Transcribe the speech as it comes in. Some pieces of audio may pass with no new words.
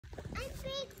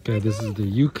Okay, this is the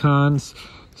Yukon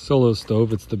solo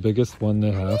stove. It's the biggest one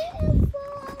they have.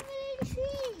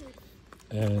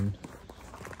 And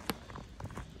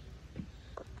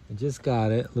I just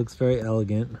got it. Looks very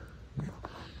elegant.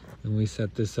 And we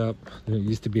set this up. There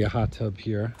used to be a hot tub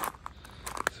here.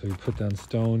 So we put down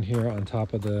stone here on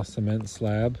top of the cement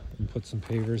slab and put some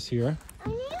pavers here.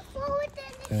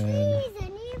 And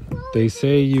they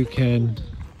say you can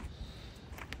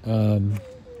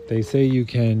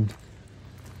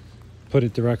put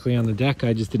it directly on the deck.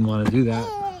 I just didn't want to do that.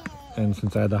 And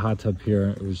since I had the hot tub here,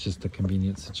 it was just a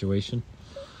convenient situation.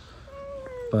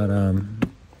 But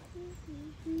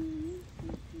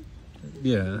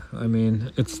yeah, I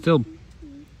mean, it's still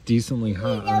decently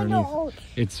hot underneath.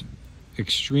 It's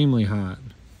extremely hot.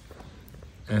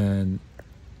 And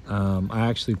I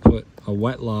actually put a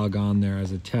wet log on there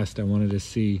as a test. I wanted to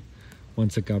see,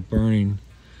 once it got burning,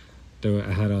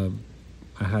 I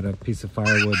had a piece of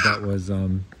firewood that was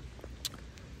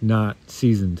not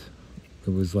seasoned.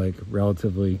 It was like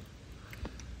relatively,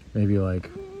 maybe like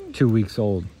 2 weeks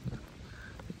old,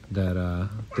 that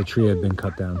the tree had been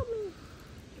cut down.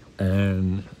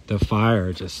 And the fire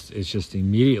it just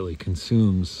immediately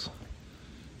consumes.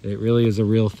 It really is a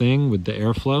real thing with the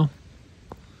airflow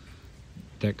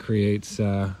that creates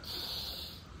a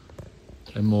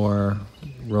more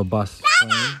robust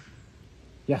flame.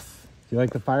 Yes. Do you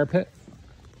like the fire pit?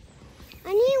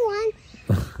 I need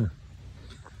one.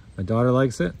 My daughter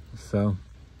likes it, so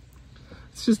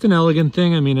it's just an elegant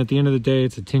thing. I mean, at the end of the day,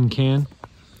 it's a tin can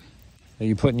that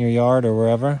you put in your yard or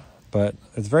wherever, but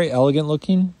it's very elegant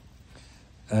looking.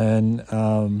 And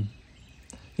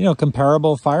you know,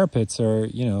 comparable fire pits are,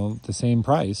 you know, the same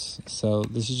price. So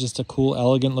this is just a cool,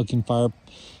 elegant looking fire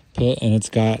pit, and it's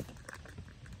got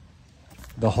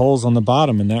the holes on the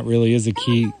bottom, and that really is a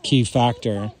key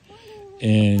factor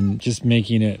in just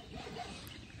making it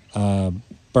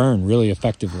burn really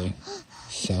effectively.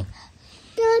 So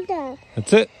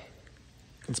that's it.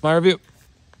 That's my review.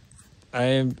 I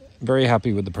am very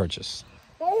happy with the purchase.